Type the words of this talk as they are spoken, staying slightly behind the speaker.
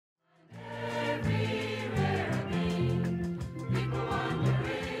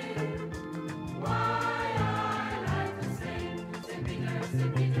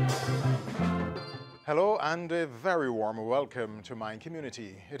Hello and a very warm welcome to Mind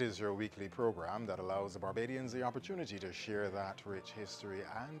Community. It is your weekly program that allows the Barbadians the opportunity to share that rich history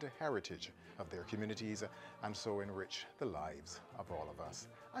and heritage of their communities and so enrich the lives of all of us.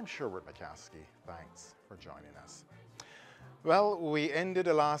 I'm Sherwood McCaskey. Thanks for joining us. Well, we ended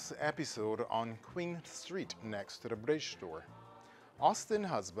the last episode on Queen Street next to the bridge store. Austin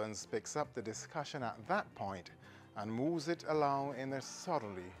Husbands picks up the discussion at that point and moves it along in a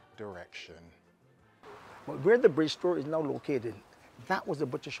southerly direction. Well, where the bridge store is now located, that was a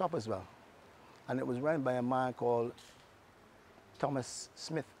butcher shop as well. And it was run by a man called Thomas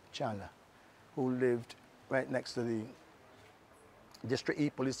Smith Chandler, who lived right next to the District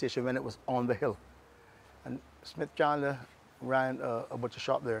E police station when it was on the hill. And Smith Chandler ran a butcher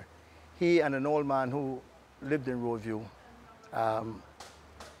shop there. He and an old man who lived in Roadview,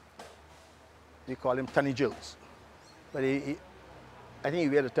 you call him Tunny Jills. But I think he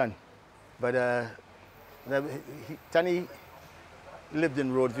weighed a ton. But Tunny lived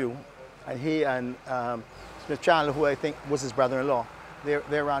in Roadview, and he and Smith Chandler, who I think was his brother-in-law,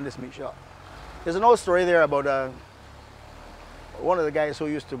 they ran this meat shop. There's an old story there about one of the guys who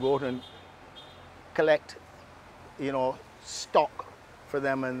used to go out and collect, stock for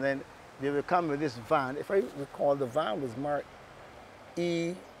them, and then they would come with this van. If I recall, the van was marked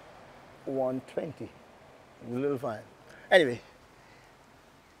E120, a little van. Anyway.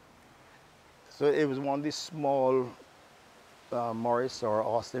 So it was one of these small Morris or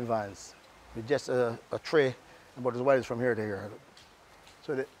Austin vans with just a tray about as wide as from here to here.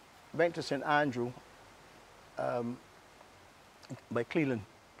 So they went to St. Andrew by Cleveland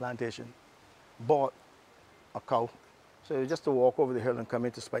Plantation, bought a cow. So it was just to walk over the hill and come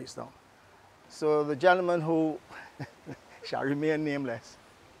into Speightstown. So the gentleman who shall remain nameless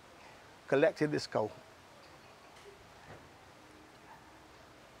collected this cow.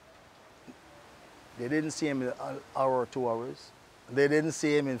 They didn't see him in an hour or 2 hours. They didn't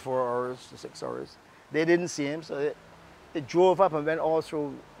see him in 4 hours to 6 hours. They didn't see him, so they drove up and went all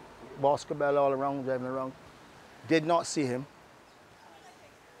through Boscobel, all around, driving around. Did not see him.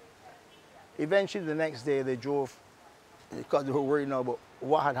 Eventually, the next day, they drove, because they were worried now about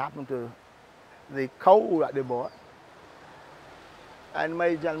what had happened to the cow that they bought. And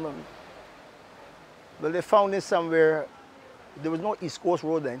my gentleman, well, they found it somewhere. There was no East Coast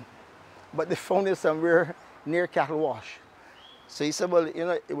Road then. But they found it somewhere near Cattle Wash. So he said, well,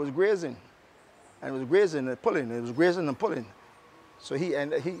 it was grazing. And it was grazing and pulling. It was grazing and pulling. So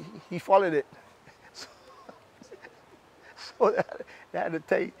he followed it. So they had to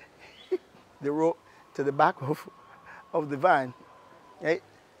take the rope to the back of the van, right?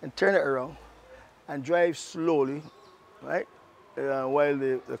 And turn it around and drive slowly, right? While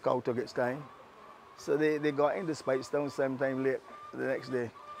the cow took its time. So they got into Speightstown sometime late the next day.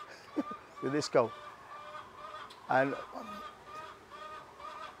 With this cow. And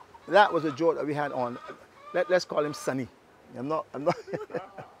that was a joke that we had on. Let's call him Sonny. I'm not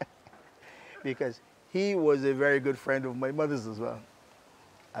because he was a very good friend of my mother's as well.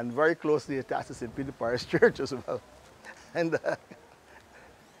 And very closely attached to St. Peter Parish Church as well. And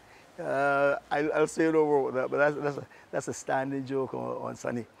I'll say it over with that, but that's a standing joke on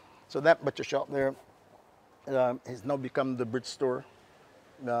Sonny. So that butcher shop there has now become the bridge store.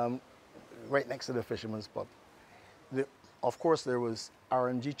 Right next to the Fisherman's Pub. Of course, there was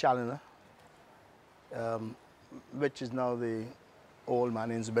R&G Challoner, which is now the old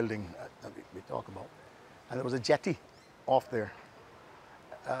Manning's building that we talk about. And there was a jetty off there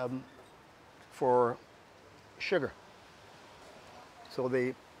for sugar. So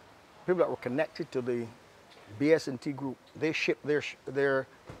the people that were connected to the BS&T group, they shipped their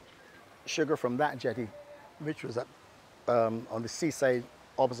sugar from that jetty, which was on the seaside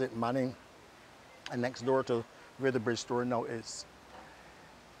opposite Manning, and next door to where the bridge store now is.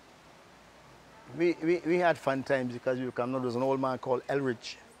 We had fun times because there was an old man called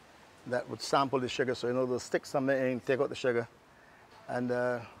Elridge that would sample the sugar. So they'll stick something in, take out the sugar, and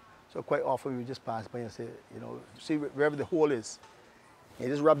so quite often we would just pass by and say, see wherever the hole is, you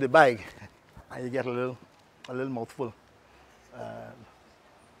just rub the bag, and you get a little mouthful.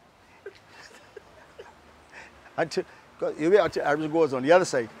 You wait until Elridge goes on the other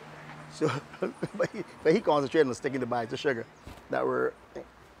side. So, but he concentrated on sticking the bags of sugar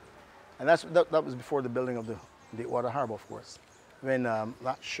and that was before the building of the Deepwater Harbor, of course, when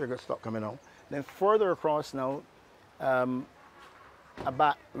that sugar stopped coming out. Then further across now,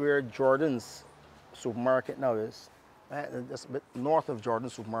 about where Jordan's supermarket now is, just a bit north of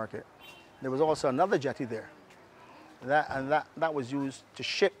Jordan's supermarket, there was also another jetty there. That was used to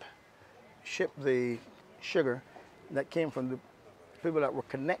ship the sugar that came from the people that were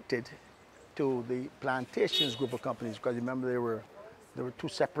connected to the plantations group of companies, because remember there were two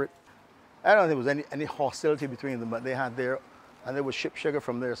separate. I don't think there was any hostility between them, but they had their, and they would ship sugar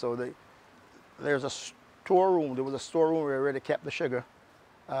from there. So there's a storeroom. There was a storeroom where they kept the sugar,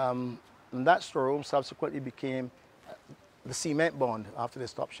 and that storeroom subsequently became the cement bond after they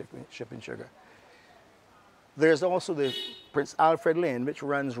stopped shipping sugar. There's also the Prince Alfred Lane, which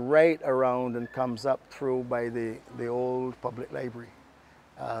runs right around and comes up through by the old public library,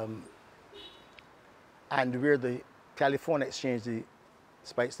 and where the telephone exchange, the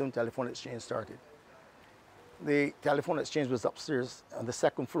Spikestone Telephone Exchange started. The telephone exchange was upstairs on the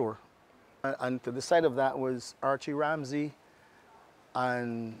second floor, and to the side of that was Archie Ramsey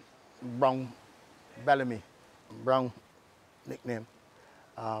and Brown Bellamy, Brown nickname,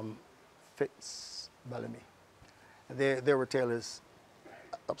 Fitz Bellamy. They were tailors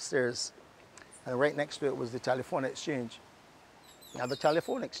upstairs, and right next to it was the telephone exchange. Now the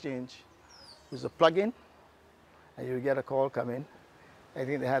telephone exchange was a plug-in, and you would get a call come in. I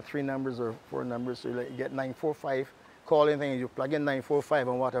think they had 3 numbers or 4 numbers, so you get 945, call anything, you plug in 945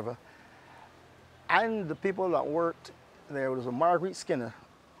 and whatever. And the people that worked there was a Marguerite Skinner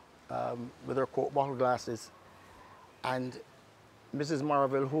with her Coke bottle glasses, and Mrs.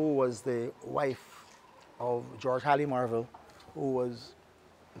 Marville, who was the wife of George Halley Marville, who was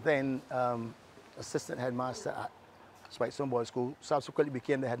then assistant headmaster at Spikestone Boys School, subsequently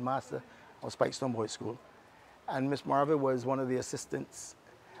became the headmaster of Spikestone Boys School. And Miss Marville was one of the assistants.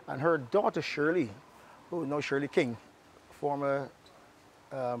 And her daughter Shirley, who knows Shirley King, former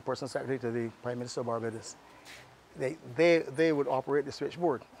personal secretary to the Prime Minister of Barbados, they would operate the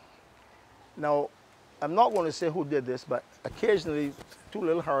switchboard. Now, I'm not going to say who did this, but occasionally 2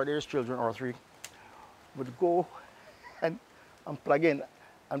 little hard-eared children, or 3, would go and plug in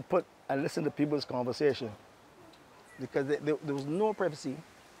and listen to people's conversation, because there was no privacy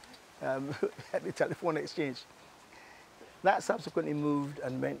at the telephone exchange. That subsequently moved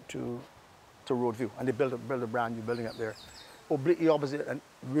and went to Roadview, and they built a brand new building up there, obliquely opposite and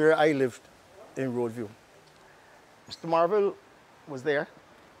where I lived in Roadview. Mr. Marville was there.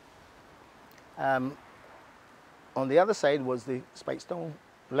 On the other side was the Spikestone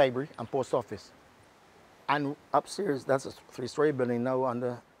Library and Post Office. And upstairs, that's a 3-story building now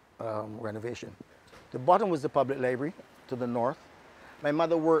under renovation. The bottom was the public library to the north. My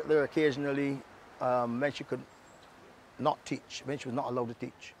mother worked there occasionally when she could not teach, when she was not allowed to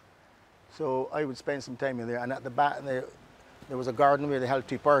teach. So I would spend some time in there. And at the back there was a garden where they held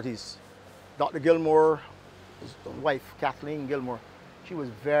tea parties. Dr. Gilmore, his wife, Kathleen Gilmore, she was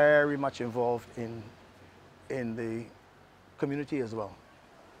very much involved in the community as well.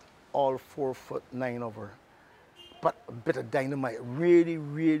 All 4'9" of her. But a bit of dynamite, really,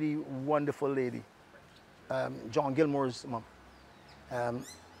 really wonderful lady. John Gilmore's mom.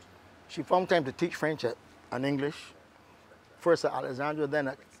 She found time to teach French and English, first at Alexandria, then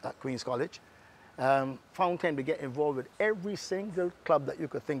at Queen's College. Found time to get involved with every single club that you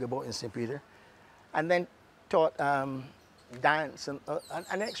could think about in St. Peter. And then taught dance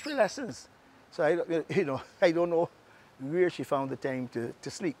and extra lessons. So I don't know where she found the time to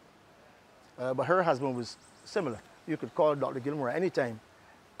sleep. But her husband was similar. You could call Dr. Gilmore anytime,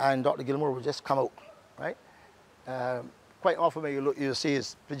 and Dr. Gilmore would just come out, right? Quite often when you look, you'll see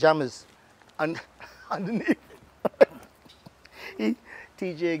his pajamas underneath.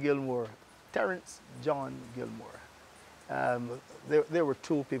 T.J. Gilmore, Terence John Gilmore. There were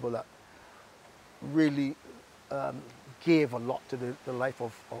 2 people that really gave a lot to the life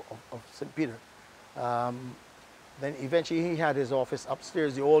of St. Peter. Then eventually he had his office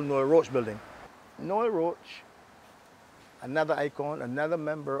upstairs, the old Noel Roach building. Noel Roach, another icon, another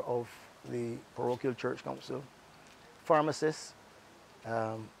member of the Parochial Church Council, pharmacist,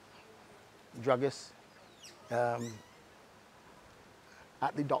 druggist, at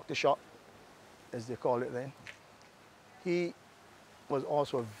the doctor shop, as they call it then. He was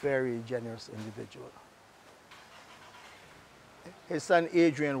also a very generous individual. His son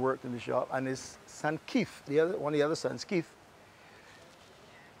Adrian worked in the shop, and his son Keith, one of the other sons, Keith,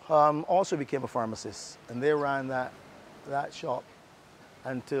 also became a pharmacist, and they ran that shop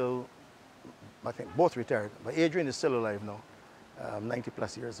until, I think, both retired. But Adrian is still alive now,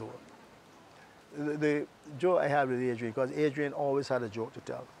 90+ years old. The joke I had with Adrian, because Adrian always had a joke to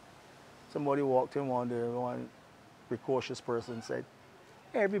tell. Somebody walked in one day, one precocious person said,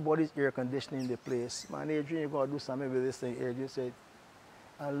 "Everybody's air conditioning the place. Man, Adrian, you gotta do something with this thing." Adrian said,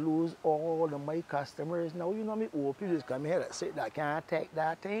 "I lose all of my customers. Now, you know me, old people just come here that say that I can't take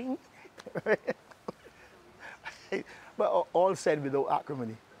that thing." But all said without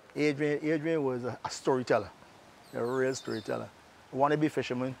acrimony. Adrian was a storyteller, a real storyteller. A wannabe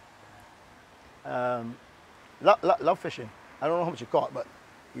fisherman, Love fishing. I don't know how much he caught, but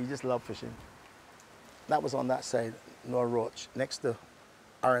he just loved fishing. That was on that side, North Roach, next to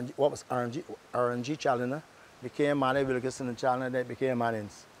RNG, what was RNG Challenger, became Manny Wilkerson and Challenger, then became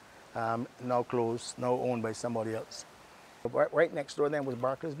Mannings. Now closed, now owned by somebody else. Right next door then was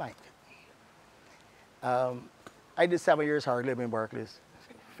Barclays Bank. I did 7 years hard living in Barclays.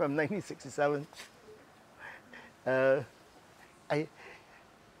 From 1967. I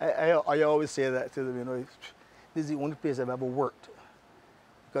always say that to them, you know, this is the only place I've ever worked.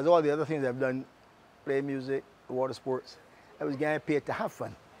 Because all the other things I've done, play music, water sports, I was getting paid to have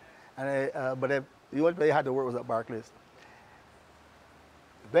fun. And the only place I had to work was at Barclays.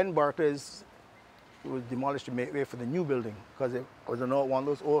 When Barclays was demolished to make way for the new building, because it was one of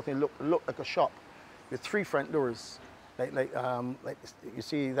those old things, looked like a shop with 3 front doors. Like you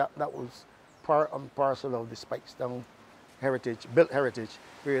see, that was part and parcel of the Speightstown built heritage,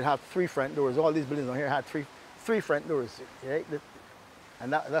 where you'd have 3 front doors. All these buildings on here had three front doors, right?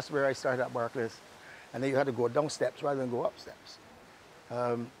 And that's where I started at Barclays. And then you had to go down steps rather than go up steps.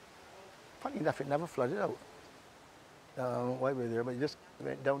 Funny enough, it never flooded out while we were there, but it just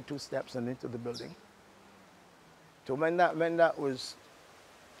went down 2 steps and into the building. So when that was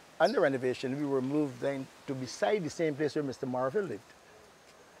under renovation, we were moved then to beside the same place where Mr. Marville lived.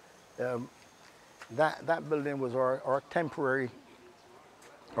 That building was our temporary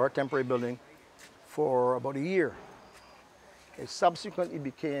building for about a year. It subsequently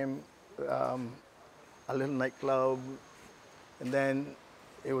became a little nightclub, and then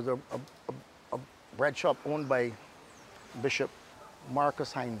it was a bread shop owned by Bishop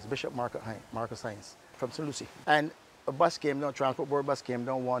Marcus Hines from St. Lucie. And a bus came down, transport board bus came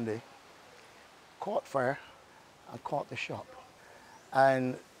down one day, caught fire, and caught the shop,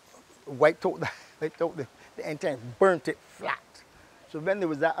 and wiped out the entire, burnt it flat. So when there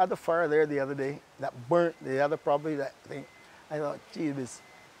was that other fire there the other day, that burnt the other property, that thing, I thought, gee, this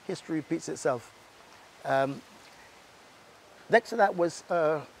history repeats itself. Next to that was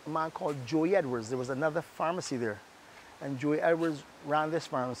a man called Joey Edwards. There was another pharmacy there, and Joey Edwards ran this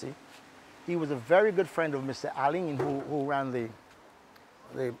pharmacy. He was a very good friend of Mr. Allen, who ran the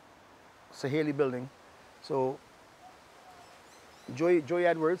Saheli building. So Joey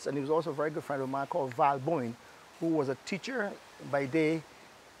Edwards, and he was also a very good friend of a man called Val Boyne, who was a teacher by day,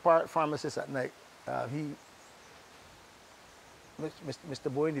 part pharmacist at night. Mr.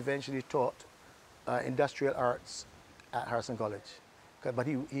 Boyne eventually taught industrial arts at Harrison College, but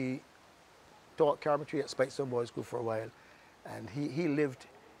he taught carpentry at Speightstown Boys School for a while, and he lived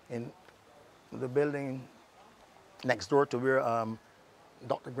in the building next door to where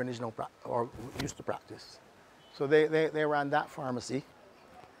Dr. Greenidge used to practice. So they ran that pharmacy.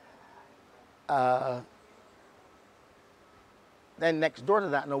 Then next door to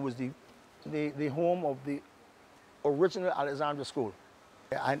that now was the home of the original Alexandra School.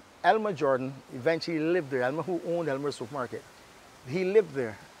 And Elmer Jordan eventually lived there. Elmer, who owned Elmer Supermarket, he lived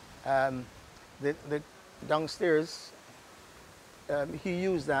there. The downstairs, he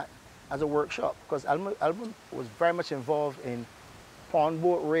used that as a workshop, because Elmer was very much involved in pawn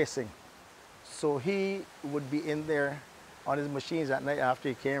boat racing. So he would be in there on his machines at night after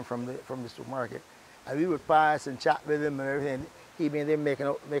he came from the supermarket, and we would pass and chat with him and everything. He'd be in there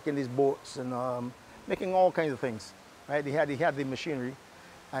making these boats and making all kinds of things. Right? He had the machinery,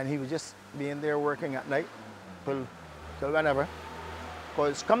 and he would just be in there working at night till whenever.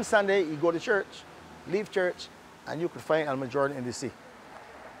 Because come Sunday, you go to church, leave church, and you could find Elmer Jordan in the sea,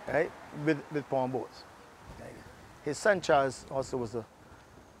 right? With pawn boats. Right? His son Charles also was a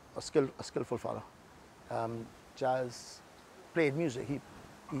skillful fellow. Charles played music. He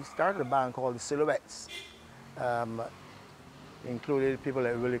started a band called the Silhouettes. Included people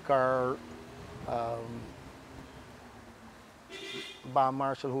like Willie Carr, Bam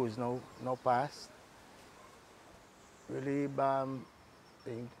Marshall, who is now passed. Willie, Bam,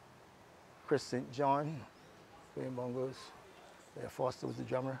 Chris St. John, playing bongos. Foster was the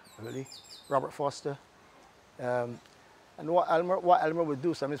drummer, Willie. Robert Foster. And what Elmer would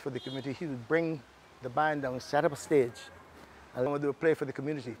do sometimes for the community, he would bring the band down, set up a stage, and they would play for the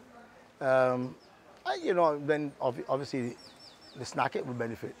community. You know, then obviously the snacket would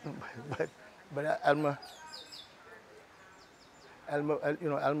benefit, but Elmer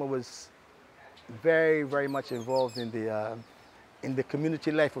was very, very much involved in the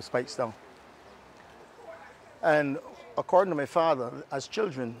community life of Speightstown. And according to my father, as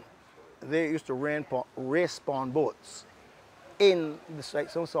children, they used to race pawn boats in the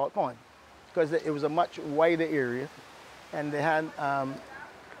Speightstown Salt Pond, because it was a much wider area, and they had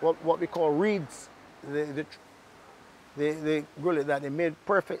what we call reeds. They grill it that they made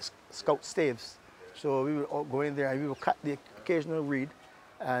perfect scout staves. So we would all go in there and we would cut the occasional reed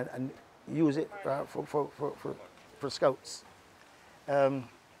and use it for scouts.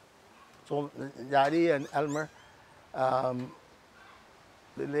 So Daddy and Elmer, the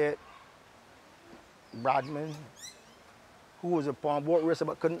late Bradman, who was a pawn boat racer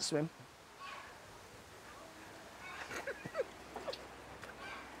but couldn't swim.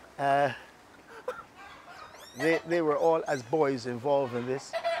 They were all, as boys, involved in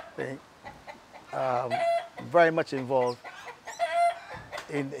this thing, very much involved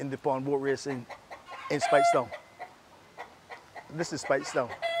in the pawn boat racing in Speightstown. This is Speightstown.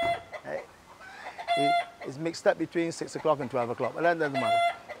 Right? It's mixed up between 6 o'clock and 12 o'clock, but that doesn't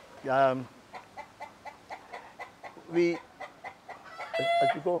matter. As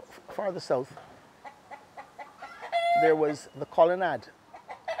we go farther south, there was the Colonnade,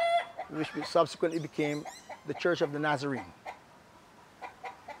 which subsequently became the Church of the Nazarene.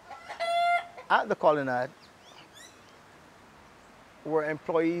 At the Colonnade were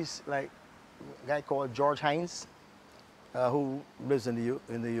employees like a guy called George Hines, who lives in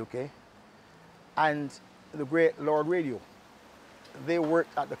the UK, and the great Lord Radio. They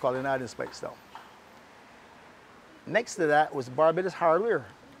worked at the Colonnade in Speightstown. Next to that was Barbados Hardware,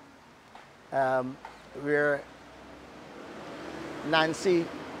 where Nancy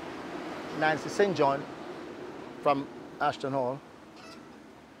St. John from Ashton Hall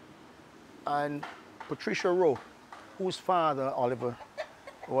and Patricia Rowe, whose father, Oliver,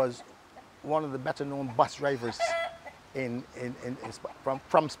 was one of the better known bus drivers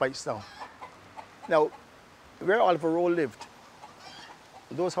from Speightstown. Now, where Oliver Rowe lived,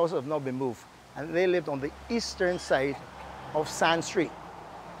 those houses have now been moved, and they lived on the eastern side of Sand Street.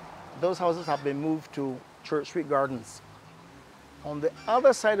 Those houses have been moved to Church Street Gardens. On the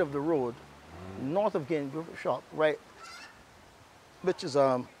other side of the road, north of Game Shop, right, which is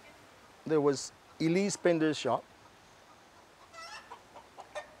there was Elise Pender's shop,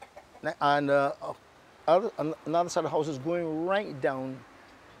 and another set of houses going right down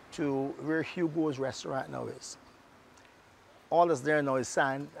to where Hugo's restaurant now is. All that's there now is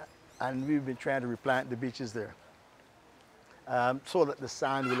sand, and we've been trying to replant the beaches there, so that the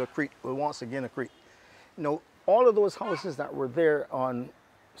sand will once again accrete. Now, all of those houses that were there on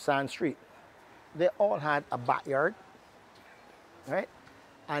Sand Street, they all had a backyard, right,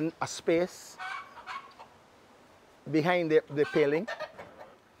 and a space behind the paling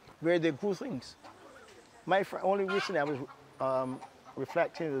where they grew things. Only recently I was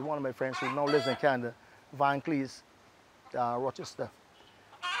reflecting with one of my friends who now lives in Canada, Van Cleese, Rochester,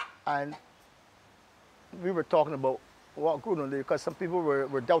 and we were talking about what grew on there, because some people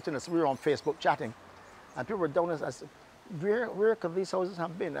were doubting us. We were on Facebook chatting, and people were doubting us as where could these houses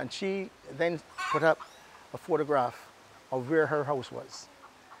have been? And she then put up a photograph of where her house was.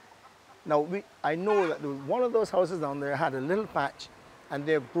 Now, I know that one of those houses down there had a little patch, and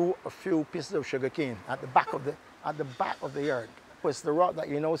they grew a few pieces of sugar cane at the back of the yard. Was the rock that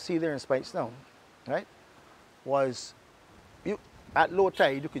you now see there in Speightstown, right? Was at low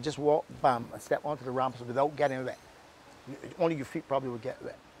tide you could just walk, bam, and step onto the ramps without getting wet. Only your feet probably would get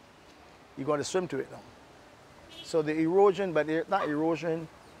wet. You got to swim to it now. So the erosion, but that erosion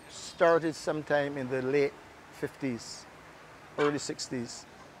started sometime in the late 50s, early 60s.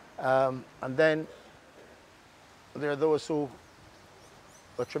 And then there are those who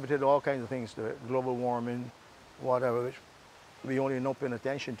attributed all kinds of things to it, global warming, whatever, which we only not paying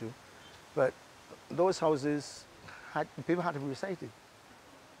attention to. But those houses, people had to be recited,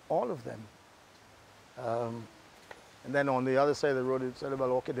 all of them. And then on the other side of the road, it said about,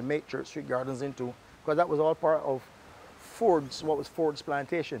 okay, to make Church Street Gardens into, because that was all part of Ford's, what was Ford's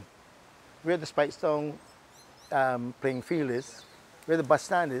plantation. Where the Speightstown playing field is, where the bus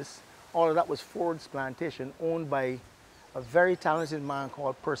stand is, all of that was Ford's plantation, owned by a very talented man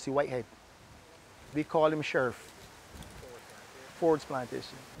called Percy Whitehead. We call him Sheriff. Ford's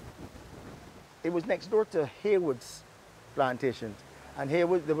plantation. It was next door to Haywood's plantation. And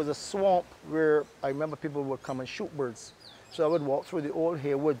Haywood, there was a swamp where I remember people would come and shoot birds. So I would walk through the old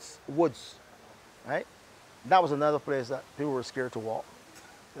Haywood's woods, right? That was another place that people were scared to walk.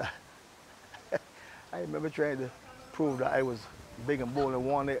 I remember trying to prove that I was big and bold and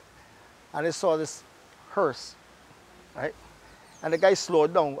wanted. And I saw this hearse, right? And the guy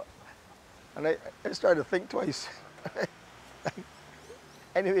slowed down. And I started to think twice.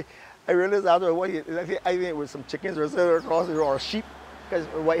 Anyway, I realized after what I think it was some chickens or something across the road, or sheep, because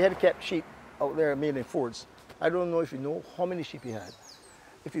Whitehead kept sheep out there made in Fords. I don't know if you know how many sheep he had.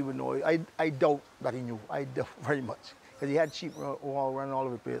 If he would know, I doubt that he knew. I doubt very much, because he had sheep all running all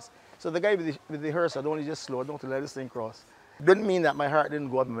over the place. So the guy with the hearse had only just slowed down to let this thing cross. Didn't mean that my heart didn't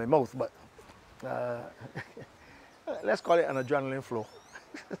go up in my mouth, but uh, let's call it an adrenaline flow.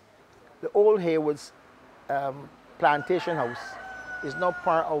 The old Haywood's plantation house is now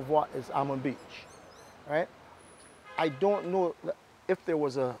part of what is Almond Beach, right? I don't know if there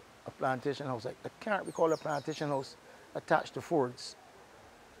was a plantation house. I can't recall a plantation house attached to Ford's.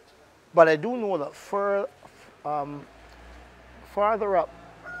 But I do know that farther up,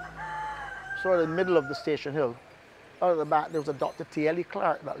 sort of the middle of the Station Hill, out of the back, there was a Dr. T.L.E.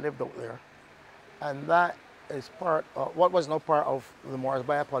 Clark that lived out there. And that is part of what was now part of the Morris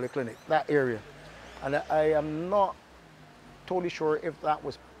Bay Polyclinic, that area. And I am not totally sure if that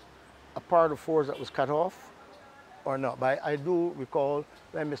was a part of Ford's that was cut off or not. But I do recall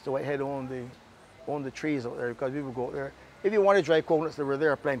when Mr. Whitehead owned the trees out there, because we would go out there. If you wanted dry coconuts, there were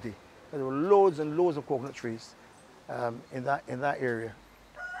there plenty. There were loads and loads of coconut trees in that area.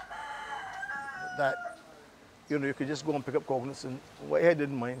 That you could just go and pick up coconuts, and Whitehead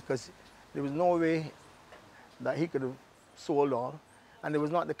didn't mind, because there was no way that he could have sold all, and there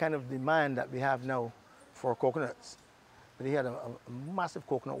was not the kind of demand that we have now for coconuts. But he had a massive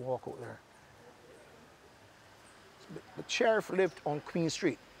coconut walk out there. The sheriff lived on Queen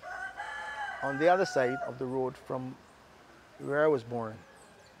Street, on the other side of the road from where I was born.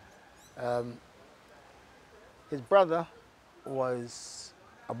 His brother was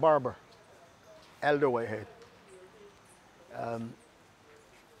a barber, Elder Whitehead.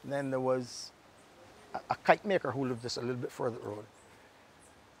 Then there was a kite maker who lived just a little bit further road.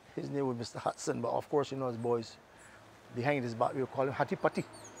 His name was Mr. Hudson, but of course, his boys behind his back, we would call him Hattie Putty.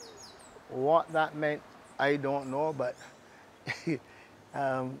 What that meant, I don't know, but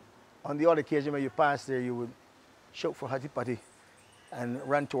on the odd occasion when you pass there, you would shout for Hattie Putty and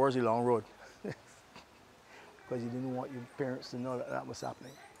run towards the long road, because you didn't want your parents to know that that was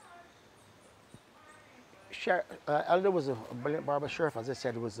happening. Elder was a brilliant barber. Sheriff, as I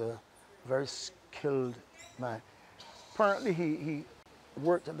said, was a very skilled man. Apparently, he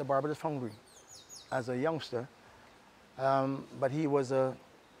worked at the Barbados Foundry as a youngster, but he was a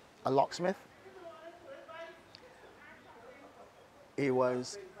locksmith. He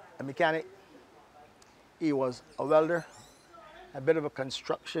was a mechanic. He was a welder, a bit of a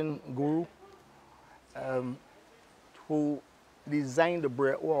construction guru, who designed the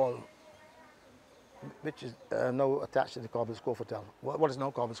brick wall, which is now attached to the Corbin's Cove Hotel, what is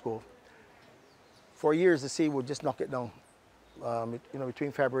now Corbin's Cove. For years, the sea would just knock it down.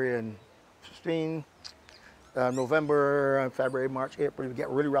 Between February and November, February, March, April, you get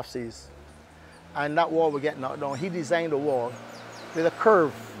really rough seas. And that wall would get knocked down. He designed a wall with a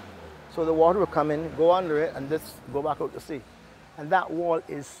curve, so the water would come in, go under it, and just go back out to sea. And that wall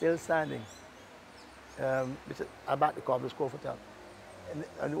is still standing. It's about the Corbin's Cove Hotel.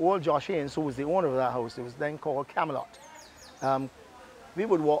 And the old Josh Haynes, who was the owner of that house, it was then called Camelot. We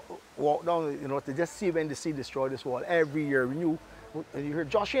would walk down, to just see when the sea destroyed this wall. Every year we knew, and you heard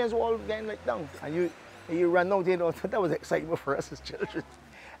Josh Haynes' wall getting like down, and you run out, that was excitement for us as children.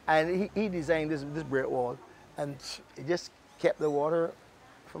 And he designed this brick wall, and it just kept the water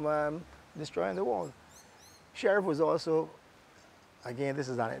from destroying the wall. Sheriff was also, again, this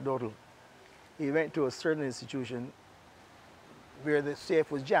is anecdotal, he went to a certain institution where the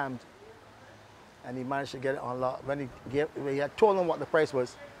safe was jammed, and he managed to get it unlocked. When he had told them what the price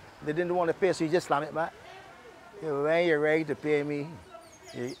was, they didn't want to pay, so he just slammed it back. When you're ready to pay me,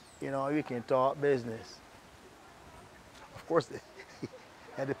 we can talk business. Of course, they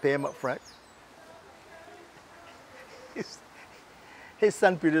had to pay him up front. His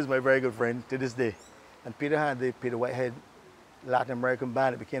son Peter is my very good friend to this day. And Peter had the Peter Whitehead Latin American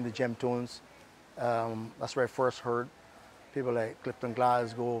band. It became the Gem Tones. That's where I first heard people like Clifton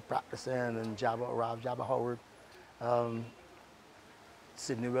Glasgow practicing, and Jabba Howard,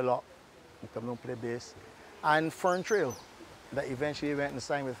 Sidney Willock, who come down play bass, and Fern Trail, that eventually went and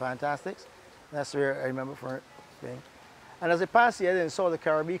sang with Fantastics. That's where I remember Fern playing. And as I passed here and saw the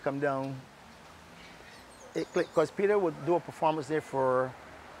Caribbean come down, it clicked, because Peter would do a performance there for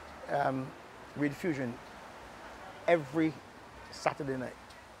Rediffusion every Saturday night.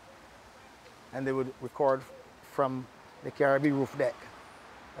 And they would record from the Caribbean roof deck.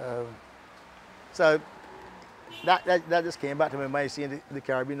 So that just came back to my mind, seeing the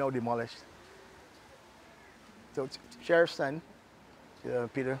Caribbean now demolished. So Sheriff's son,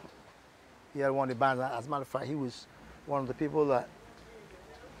 Peter, he had one of the bands. As a matter of fact, he was one of the people that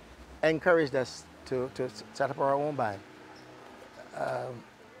encouraged us to set up our own band.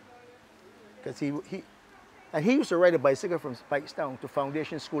 Because he used to ride a bicycle from Spikestown to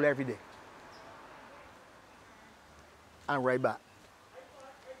Foundation School every day and ride back.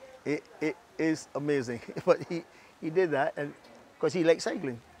 It is amazing. But he did that, and because he liked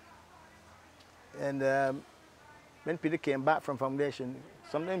cycling. And when Peter came back from foundation,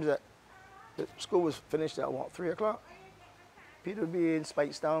 sometimes the school was finished at what, 3 o'clock. Peter would be in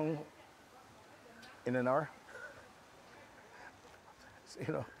Spikestown in an hour,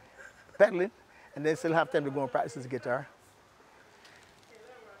 you know, pedaling, and then still have time to go and practice his guitar.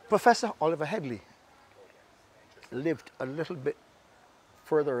 Professor Oliver Headley lived a little bit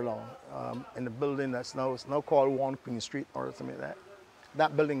further along in the building it's now called 1 Queen Street or something like that.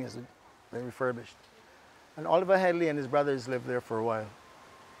 That building is been refurbished. And Oliver Headley and his brothers lived there for a while.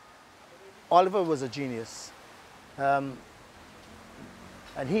 Oliver was a genius. And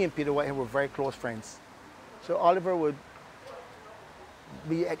he and Peter Whitehead were very close friends. So Oliver would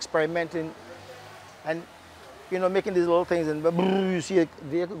be experimenting and, you know, making these little things, and you see a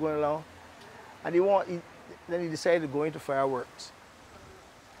vehicle going along. And then he decided to go into fireworks.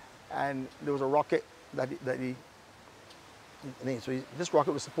 And there was a rocket this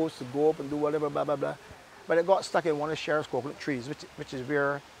rocket was supposed to go up and do whatever, blah, blah, blah. But it got stuck in one of Sheriff's coconut trees, which is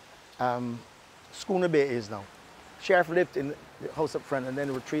where Schooner Bay is now. Sheriff lived in the house up front, and then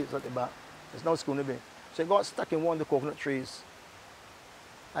there were trees at the back. There's no Schooner Bay. So it got stuck in one of the coconut trees.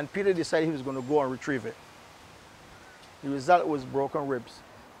 And Peter decided he was going to go and retrieve it. The result was broken ribs.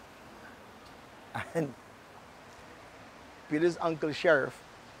 And Peter's uncle Sheriff,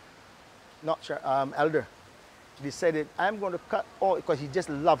 not Sheriff, Elder, decided, I'm going to cut all, because he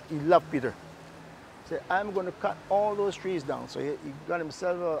loved Peter. He said, I'm going to cut all those trees down. So he got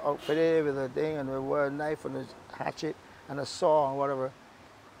himself an outfit with a thing and a knife and a hatchet and a saw and whatever.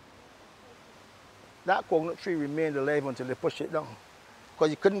 That coconut tree remained alive until they pushed it down,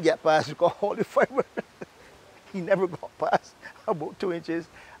 because he couldn't get past because all the fiber. He never got past about 2 inches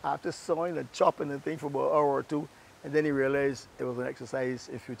after sawing and chopping the thing for about an hour or two, and then he realized it was an exercise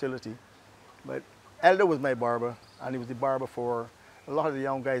in futility. But Elder was my barber, and he was the barber for a lot of the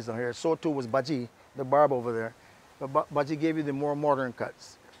young guys down here. So too was Baji, the barber over there. But Baji gave you the more modern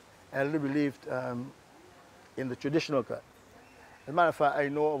cuts. Elder believed in the traditional cut. As a matter of fact, I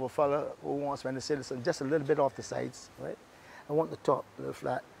know of a fella who wants me to say, listen, just a little bit off the sides, right? I want the top a little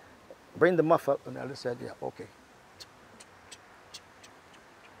flat. Bring the muff up, and Elder said, yeah, okay.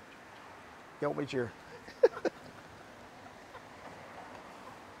 Don't wait here.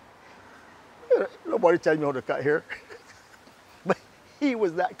 Nobody tell me how to cut hair. But he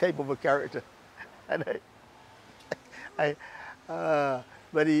was that type of a character. And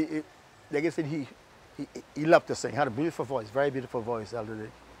but he, like I said, he loved to sing. Had a beautiful voice, very beautiful voice, Elder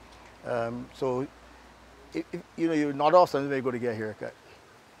did. So, you know, you're not often they go to get a haircut.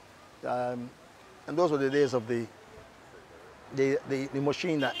 And those were the days of the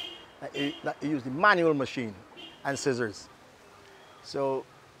machine that used, the manual machine and scissors. So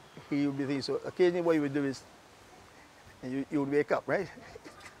he would be thinking, so occasionally what he would do is, and you would wake up, right?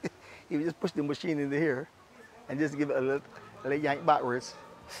 He would just push the machine in the hair and just give it a little yank backwards.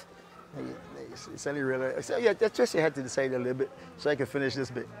 He suddenly realized, I said, yeah, that's just you had to decide a little bit so I can finish this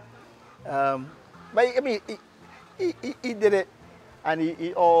bit. But I mean, he did it, and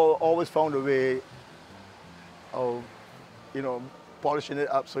he always found a way of, you know, polishing it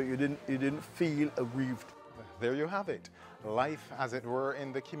up so you didn't feel aggrieved. There you have it. Life, as it were,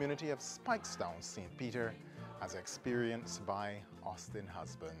 in the community of Spikestown, St. Peter, as experienced by Austin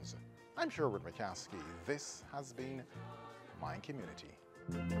husbands. I'm Sherwood McCaskey. This has been My Community.